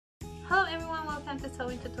Hello everyone, welcome to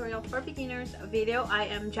Sewing Tutorial for Beginners video. I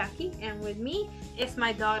am Jackie and with me is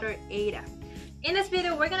my daughter Ada. In this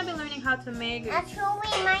video we're going to be learning how to make... Actually,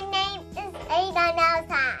 my name is Ada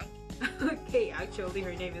Nelson. Okay, actually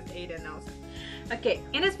her name is Ada Nelson. Okay,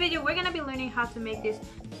 in this video we're going to be learning how to make this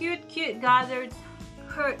cute gathered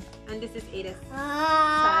skirt, and this is Ada's size.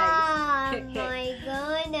 Oh my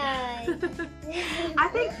goodness. I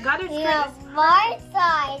think gathered skirt is my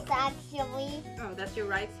size actually. Oh, that's your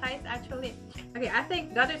right size actually. Okay, I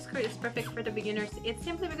think gathered skirt is perfect for the beginners. It's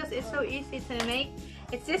simply because it's so easy to make.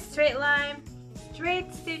 It's just straight line,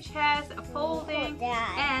 straight stitches, a folding,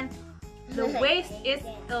 and the waist is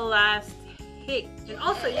elastic. And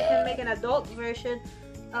also you can make an adult version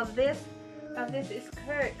of this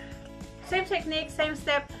skirt. Same technique, same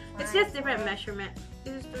step, it's just different measurement.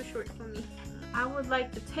 This is too short for me. I would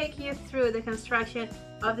like to take you through the construction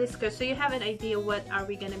of this skirt so you have an idea what are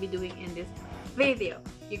we going to be doing in this video.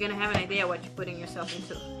 You're going to have an idea what you're putting yourself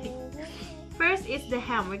into. First is the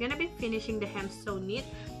hem. We're going to be finishing the hem so neat.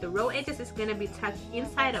 The row edges is going to be tucked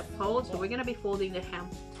inside a fold, so we're going to be folding the hem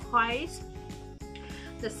twice.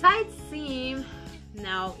 The side seam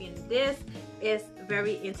now in this is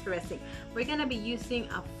very interesting. We're going to be using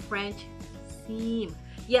a French seam.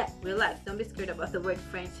 Yeah, relax, don't be scared about the word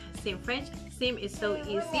French seam. French seam is so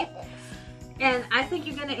easy, and I think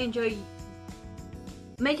you're gonna enjoy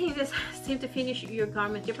making this seam to finish your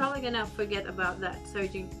garment. You're probably gonna forget about that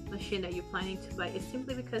serging machine that you're planning to buy. It's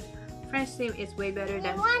simply because French seam is way better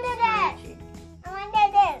than serging. I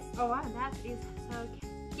wanted this. Oh wow, that is so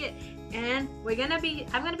cute. And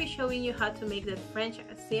I'm gonna be showing you how to make the French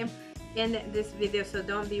seam in this video, so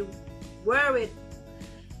don't be worried.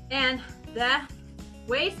 And the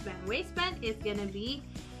waistband is gonna be,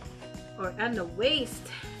 or on the waist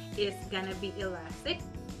is gonna be elastic.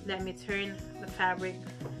 Let me turn the fabric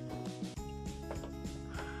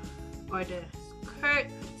or the skirt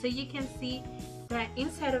so you can see the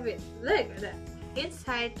inside of it. Look, the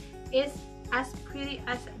inside is as pretty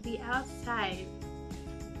as the outside.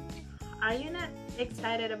 Are you not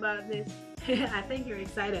excited about this? I think you're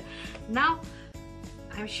excited. Now,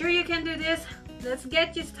 I'm sure you can do this. Let's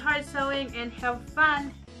get you started sewing and have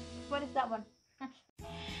fun. What is that one?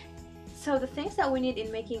 So the things that we need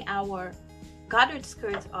in making our gathered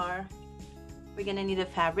skirts are, we're gonna need a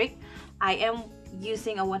fabric. I am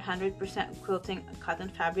using a 100% quilting cotton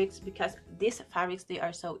fabrics because these fabrics, they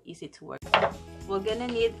are so easy to work. We're gonna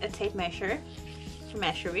need a tape measure for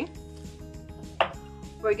measuring.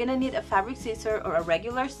 We're gonna need a fabric scissor or a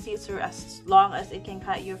regular scissor, as long as it can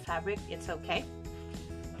cut your fabric, it's okay.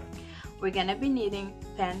 We're gonna be needing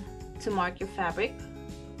pen to mark your fabric,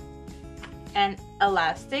 and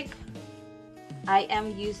elastic. I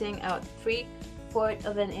am using a 3/4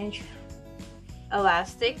 of an inch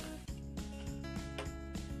elastic,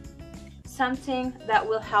 something that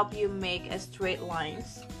will help you make a straight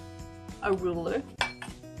lines, a ruler,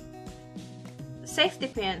 safety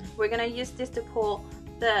pin. We're gonna use this to pull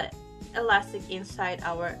the elastic inside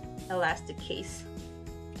our elastic case.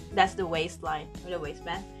 That's the waistline or the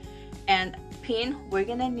waistband. And pin, we're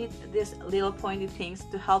gonna need these little pointy things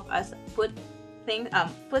to help us put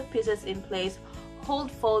pieces in place,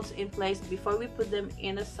 hold folds in place before we put them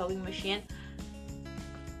in the sewing machine.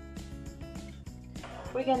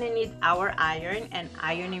 We're gonna need our iron and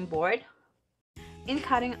ironing board. In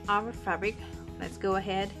cutting our fabric, let's go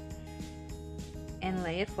ahead and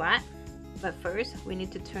lay it flat, but first we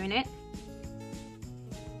need to turn it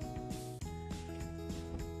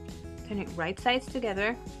right sides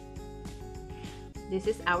together. This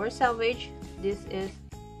is our selvage, this is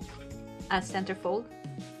a center fold,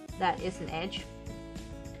 that is an edge.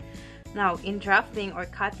 Now in drafting or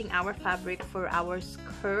cutting our fabric for our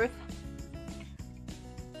skirt,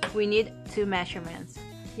 we need two measurements,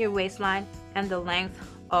 your waistline and the length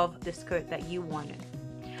of the skirt that you wanted.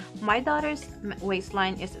 My daughter's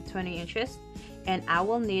waistline is 20 inches, and I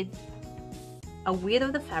will need a width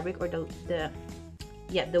of the fabric, or the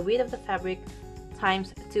width of the fabric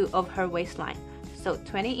times 2 of her waistline. So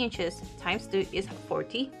 20 inches times 2 is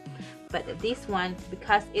 40, but this one,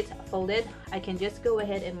 because it's folded, I can just go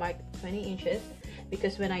ahead and mark 20 inches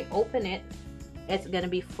because when I open it, it's gonna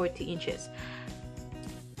be 40 inches.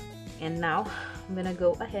 And now I'm gonna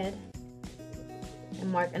go ahead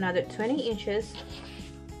and mark another 20 inches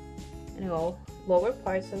and go lower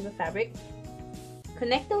parts of the fabric.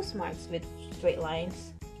 Connect those marks with straight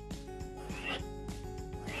lines.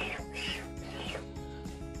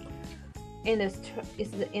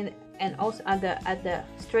 And also at the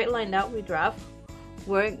straight line that we draft,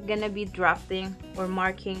 we're gonna be drafting or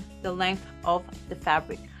marking the length of the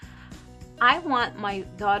fabric. I want my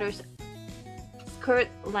daughter's skirt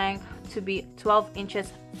length to be 12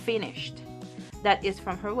 inches finished. That is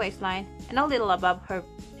from her waistline and a little above her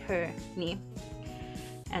knee.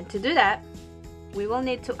 And to do that, we will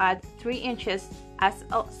need to add 3 inches as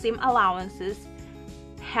seam allowances,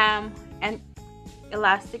 hem, and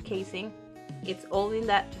elastic casing. It's all in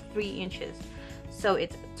that 3 inches. So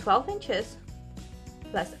it's 12 inches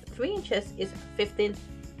plus 3 inches is 15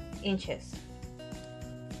 inches.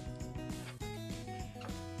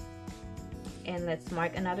 And let's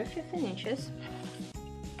mark another 15 inches.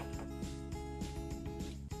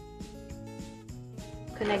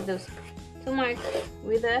 Connect those 2 marks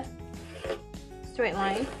with a straight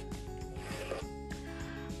line.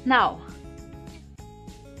 Now,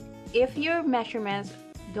 if your measurements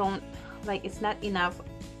don't, like, it's not enough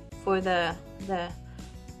for the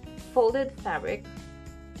folded fabric,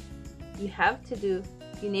 you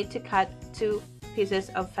need to cut 2 pieces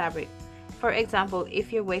of fabric. For example,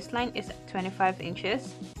 if your waistline is 25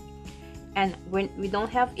 inches and when we don't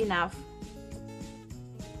have enough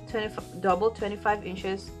double 25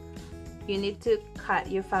 inches, you need to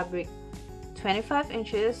cut your fabric 25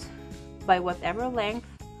 inches by whatever length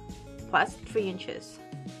plus 3 inches,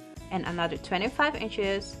 and another 25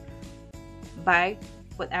 inches by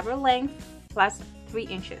whatever length plus 3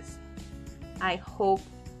 inches. I hope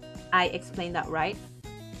I explained that right.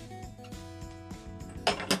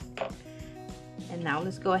 And now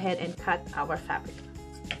let's go ahead and cut our fabric.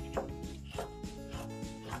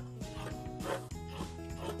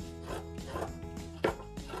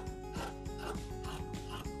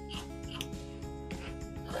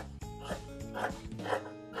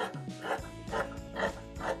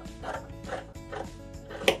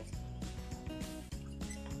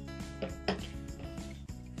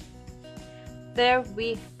 There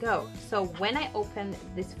we go. So when I open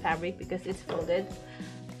this fabric, because it's folded,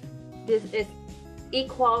 this is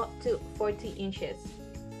equal to 40 inches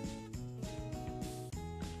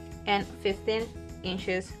and 15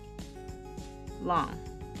 inches long.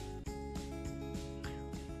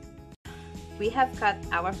 We have cut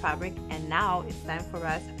our fabric and now it's time for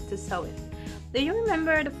us to sew it. Do you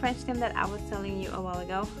remember the French seam that I was telling you a while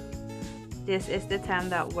ago? This is the time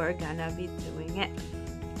that we're gonna be doing it.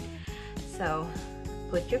 So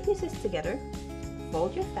put your pieces together,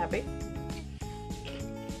 fold your fabric,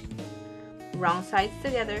 wrong sides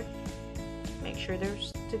together, make sure they're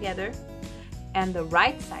together, and the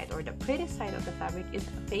right side or the pretty side of the fabric is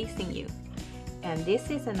facing you, and this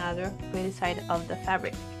is another pretty side of the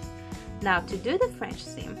fabric. Now to do the French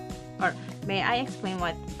seam, or may I explain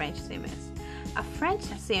what French seam is? A French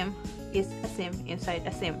seam is a seam inside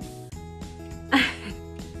a seam.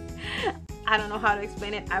 I don't know how to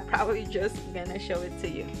explain it. I'm probably just gonna show it to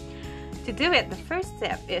you. To do it, the first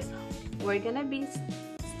step is we're gonna be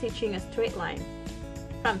stitching a straight line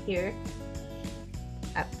from here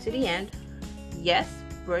up to the end. Yes,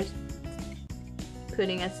 we're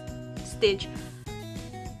putting a stitch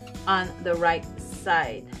on the right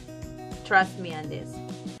side. Trust me on this.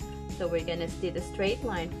 So we're gonna stitch a straight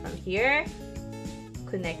line from here,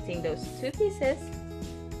 connecting those 2 pieces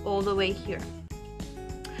all the way here.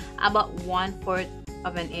 About 1/4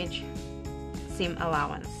 of an inch seam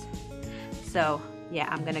allowance. So yeah,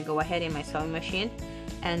 I'm gonna go ahead in my sewing machine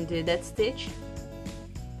and do that stitch.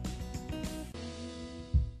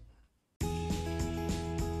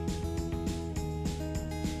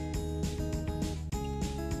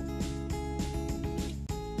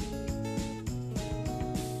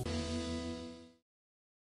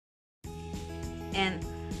 And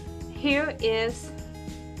here is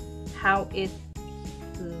how it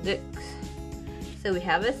looks. So we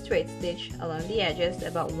have a straight stitch along the edges,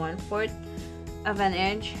 about 1/4 of an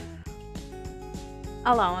inch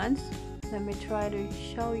allowance. Let me try to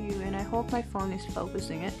show you, and I hope my phone is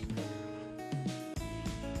focusing it.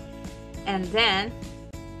 And then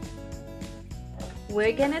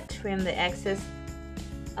we're gonna trim the excess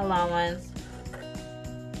allowance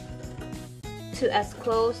to as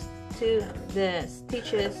close to the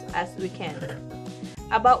stitches as we can.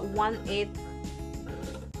 About 1/8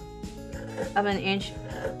 of an inch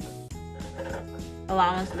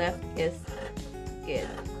allowance left is good.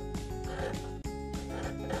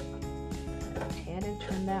 Go ahead and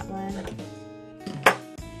trim that one.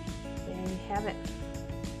 There you have it.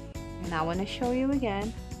 And I want to show you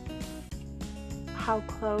again how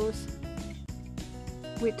close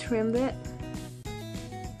we trimmed it.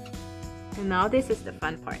 And now this is the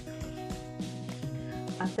fun part.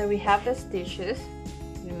 After we have the stitches,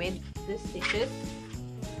 we made the stitches,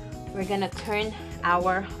 we're gonna turn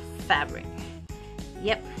our fabric.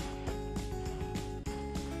 Yep.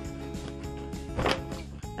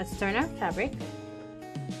 Let's turn our fabric,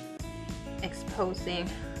 exposing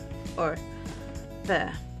or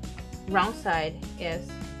the wrong side is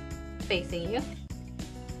facing you.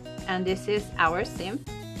 And this is our seam.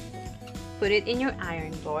 Put it in your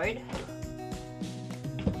iron board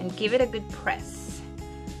and give it a good press.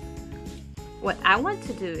 What I want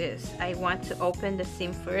to do is I want to open the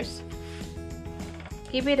seam first.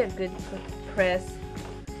 Give it a good press.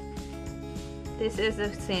 This is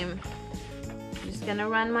the seam. I'm just gonna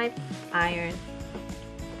run my iron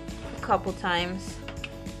a couple times.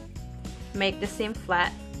 Make the seam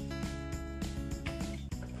flat.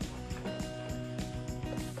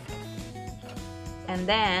 And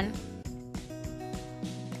then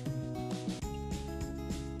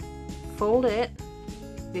fold it.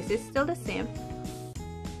 This is still the seam.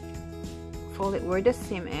 Fold it where the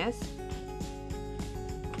seam is.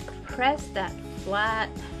 Press that flat.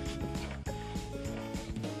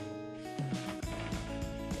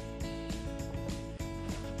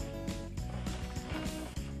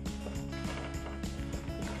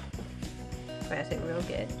 Press it real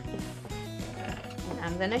good. And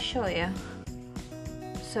I'm gonna show you.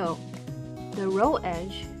 So the raw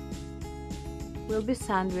edge will be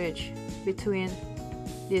sandwiched between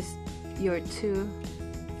your two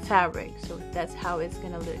fabrics. So that's how it's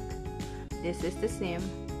gonna look. This is the seam.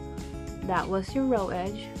 That was your raw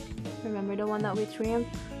edge. Remember the one that we trimmed?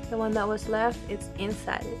 The one that was left, it's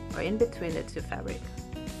inside it or in between the two fabrics.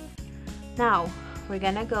 Now we're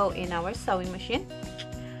gonna go in our sewing machine.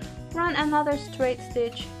 Run another straight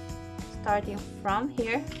stitch starting from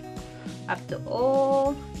here up to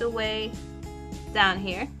all the way down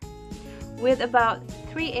here with about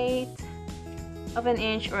 3/8 of an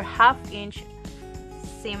inch or 1/2 inch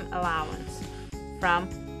seam allowance from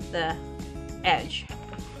the edge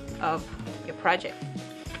of your project.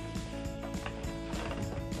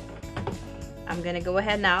 I'm gonna go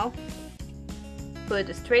ahead now, put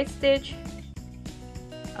a straight stitch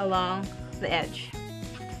along the edge,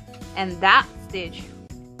 and that stitch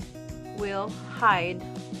will hide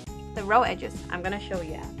the raw edges. I'm gonna show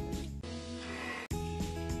you.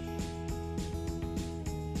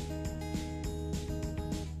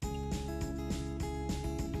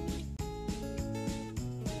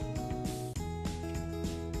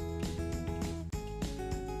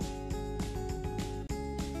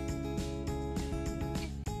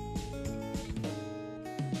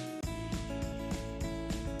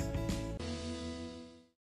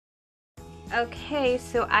 Okay,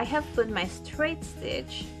 so I have put my straight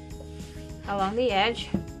stitch along the edge.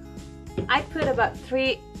 I put about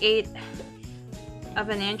 3/8 of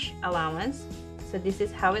an inch allowance. So this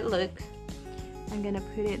is how it looks. I'm gonna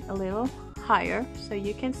put it a little higher so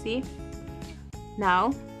you can see.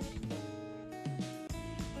 Now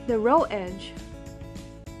the raw edge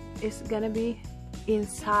is gonna be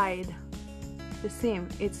inside the seam.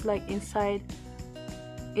 It's like inside,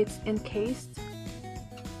 it's encased.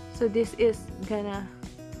 So this is gonna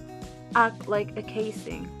act like a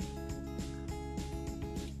casing,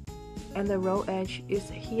 and the raw edge is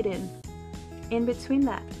hidden in between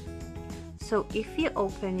that. So if you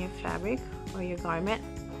open your fabric or your garment,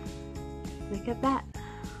 look at that,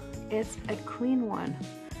 it's a clean one,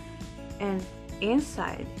 and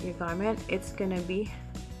inside your garment it's gonna be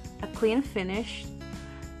a clean finish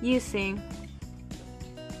using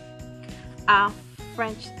a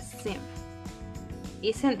French seam.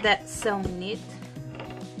 Isn't that so neat?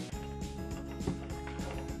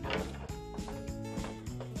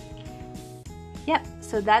 Yep,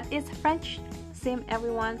 so that is French seam,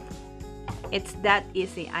 everyone. It's that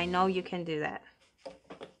easy. I know you can do that.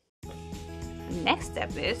 The next step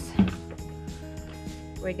is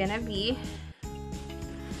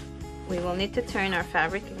we will need to turn our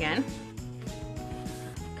fabric again,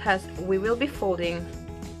 because we will be folding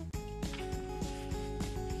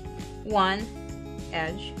one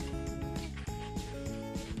edge.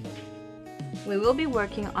 We will be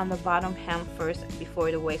working on the bottom hem first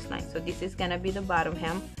before the waistline. So this is gonna be the bottom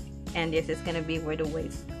hem, and this is gonna be where the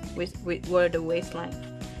waistline.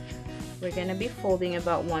 We're gonna be folding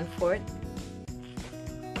about 1/4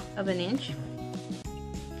 of an inch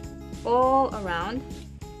all around,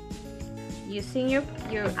 using your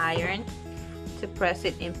iron to press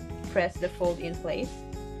the fold in place,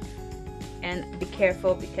 and be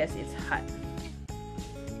careful because it's hot.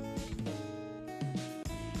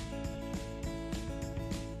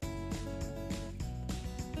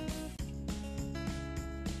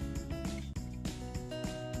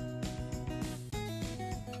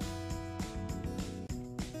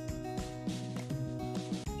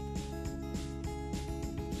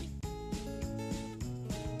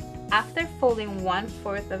 After folding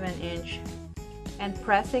 1/4 of an inch and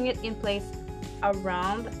pressing it in place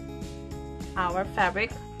around our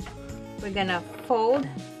fabric, we're gonna fold.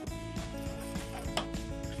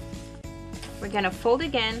 We're gonna fold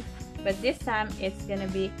again, but this time it's gonna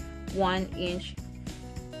be 1 inch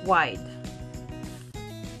wide.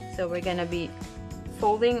 So we're gonna be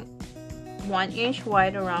folding 1 inch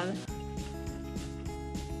wide around.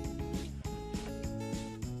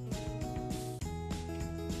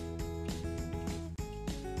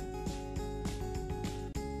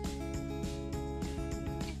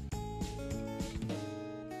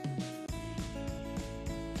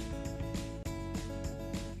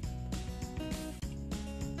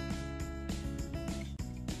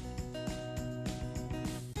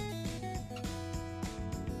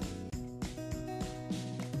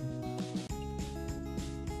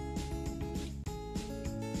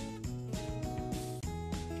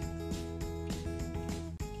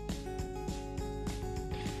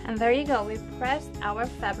 And there you go, we pressed our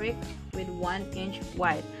fabric with 1 inch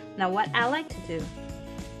wide. Now what I like to do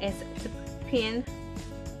is to pin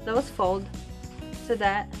those folds so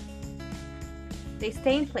that they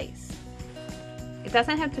stay in place. It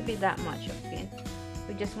doesn't have to be that much of pin.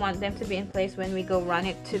 We just want them to be in place when we go run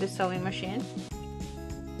it to the sewing machine.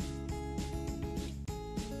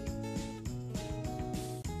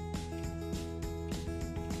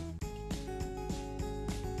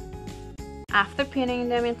 After pinning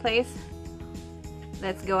them in place,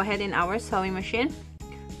 let's go ahead in our sewing machine.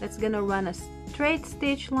 Let's gonna run a straight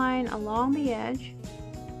stitch line along the edge.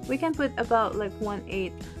 We can put about like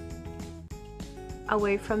 1/8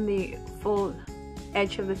 away from the fold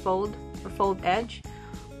edge of the fold, or fold edge,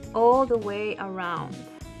 all the way around.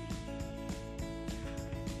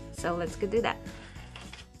 So let's go do that.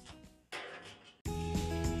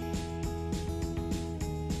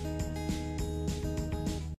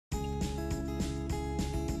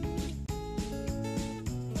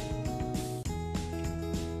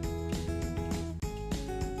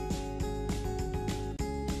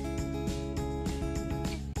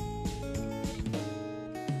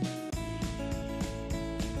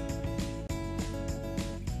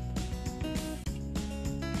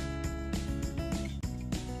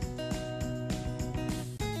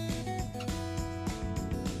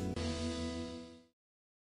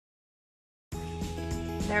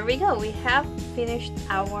 There we go, we have finished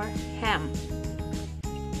our hem.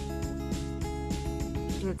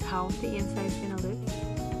 That's how the inside is gonna look,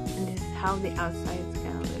 and this is how the outside is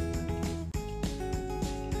gonna look.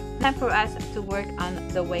 Time for us to work on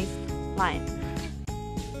the waistline.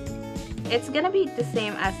 It's gonna be the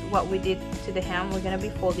same as what we did to the hem. We're gonna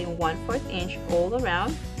be folding 1/4 inch all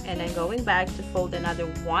around, and then going back to fold another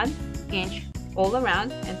 1 inch all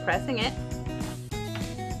around and pressing it.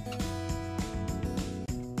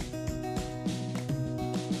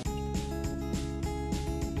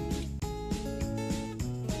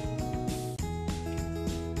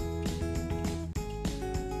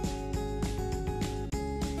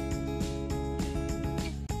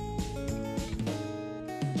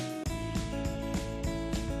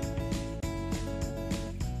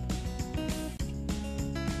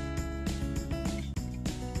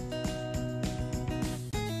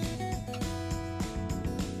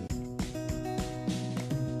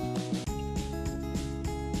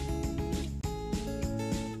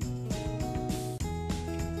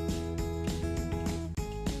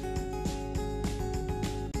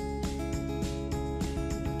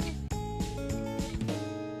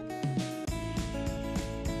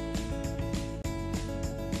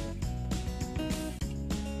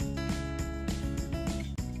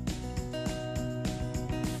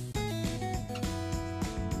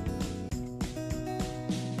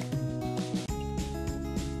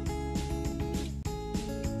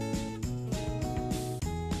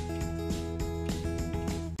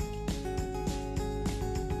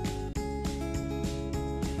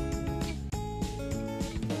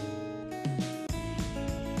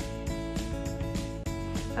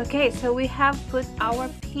 Okay, so we have put our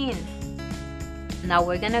pin. Now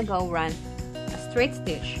we're gonna go run a straight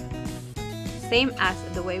stitch, same as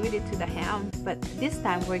the way we did to the hem, but this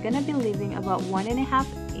time we're gonna be leaving about 1.5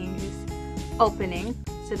 inches opening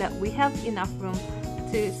so that we have enough room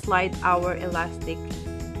to slide our elastic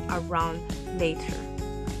around later.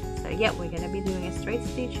 So yeah, we're gonna be doing a straight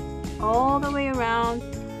stitch all the way around.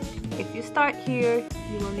 If you start here,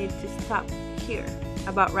 you will need to stop here,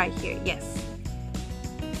 about right here. Yes.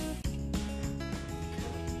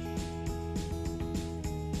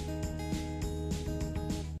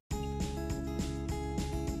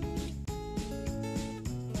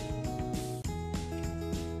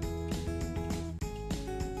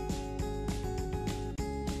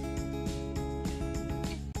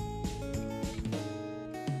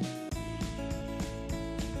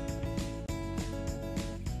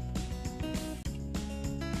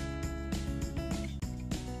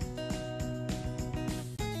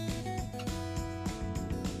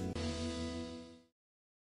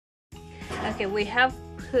 Okay, we have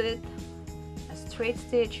put a straight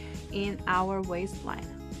stitch in our waistline,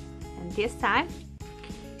 and this time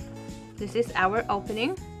this is our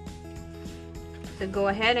opening. So go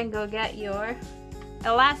ahead and go get your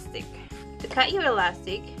elastic. To cut your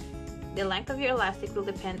elastic, the length of your elastic will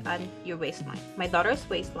depend on your waistline. My daughter's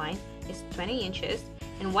waistline is 20 inches,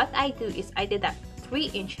 and what I do is I deduct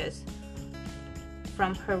 3 inches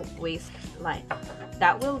from her waistline.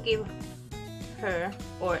 That will give her,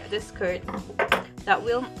 or the skirt, that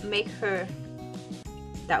will make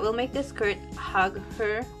the skirt hug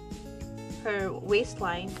her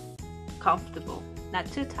waistline comfortable,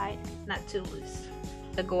 not too tight, not too loose.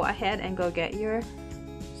 So go ahead and go get your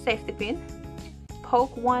safety pin,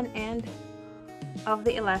 poke one end of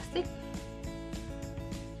the elastic,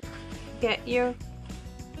 get your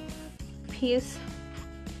piece,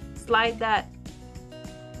 slide that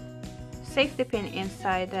safety pin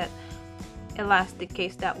inside that elastic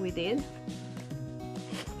case that we did,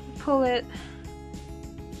 pull it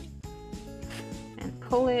and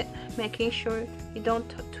pull it, making sure you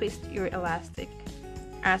don't twist your elastic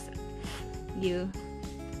as you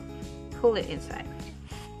pull it inside.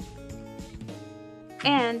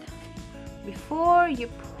 And before you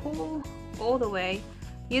pull all the way,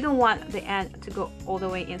 you don't want the end to go all the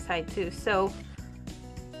way inside too, so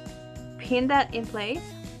pin that in place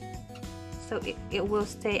so it will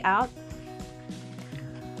stay out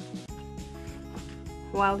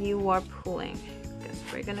while you are pulling, because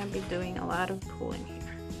we're gonna be doing a lot of pulling here.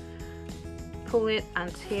 Pull it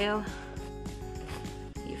until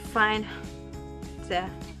you find the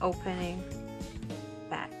opening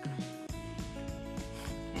back,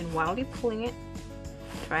 and while you're pulling it,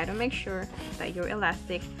 try to make sure that your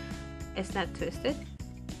elastic is not twisted.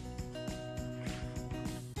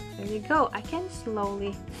 There you go. I can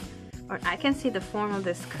slowly, or I can see the form of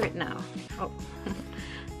the skirt now. Oh,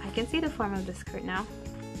 I can see the form of the skirt now.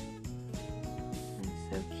 That's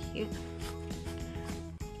so cute.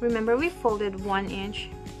 Remember, we folded 1 inch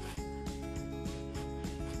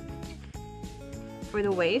for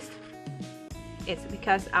the waist. It's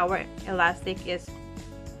because our elastic is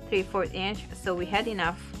 3/4 inch, so we had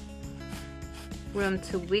enough room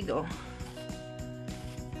to wiggle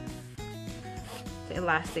the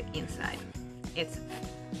elastic inside.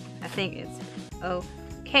 I think it's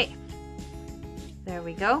okay. There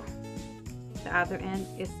we go. The other end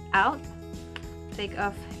is out. Take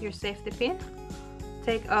off your safety pin,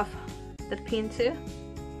 take off the pin too,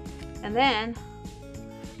 and then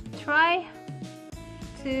try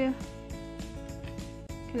to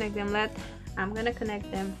connect them. I'm gonna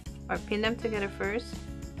connect them or pin them together first,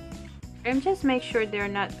 and just make sure they're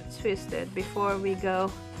not twisted before we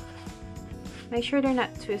go. Make sure they're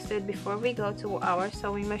not twisted before we go to our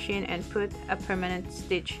sewing machine and put a permanent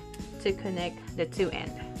stitch to connect the two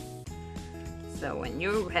ends. So when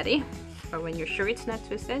you're ready, or when you're sure it's not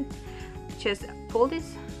twisted, just pull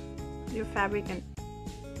your fabric and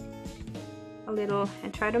a little,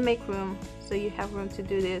 and try to make room so you have room to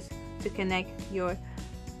do this, to connect your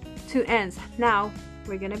two ends. Now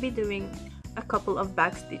we're gonna be doing a couple of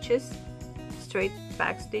back stitches, straight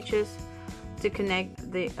back stitches, to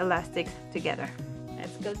connect the elastics together.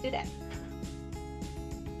 Let's go do that.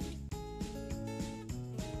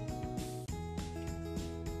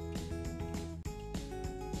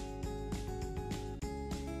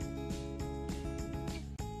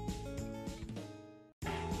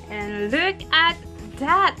 And look at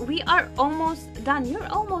that, we are almost done. You're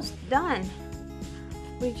almost done.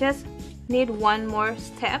 We just need one more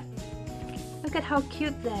step. Look at how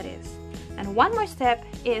cute that is. And one more step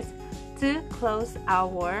is to close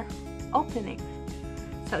our opening.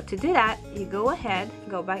 So to do that, you go ahead,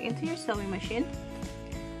 go back into your sewing machine,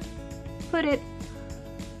 put it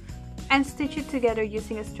and stitch it together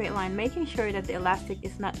using a straight line, making sure that the elastic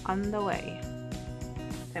is not on the way.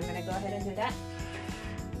 So I'm gonna go ahead and do that.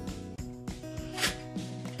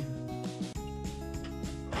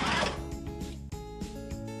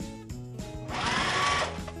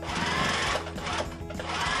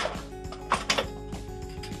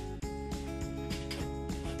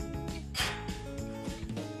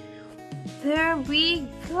 There we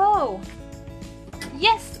go.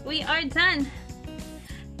 Yes, we are done.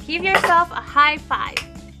 Give yourself a high five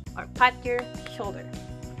or pat your shoulder.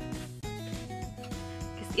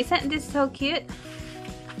 Isn't this so cute?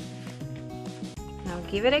 Now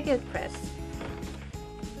give it a good press.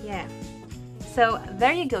 Yeah. So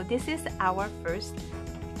there you go. This is our first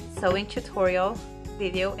sewing tutorial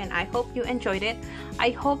video, and I hope you enjoyed it. I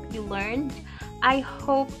hope you learned. I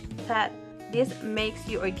hope that this makes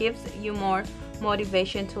you or gives you more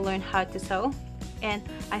motivation to learn how to sew, and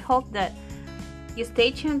I hope that you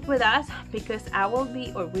stay tuned with us, because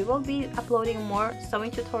we will be uploading more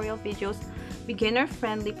sewing tutorial videos, beginner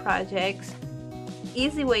friendly projects,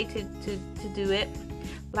 easy way to do it.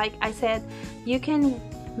 Like I said, you can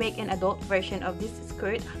make an adult version of this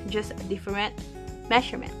skirt, just a different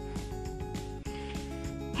measurement.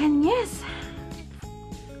 And yes,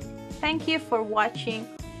 thank you for watching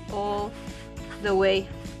all the way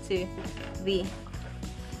to the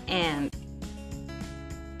end.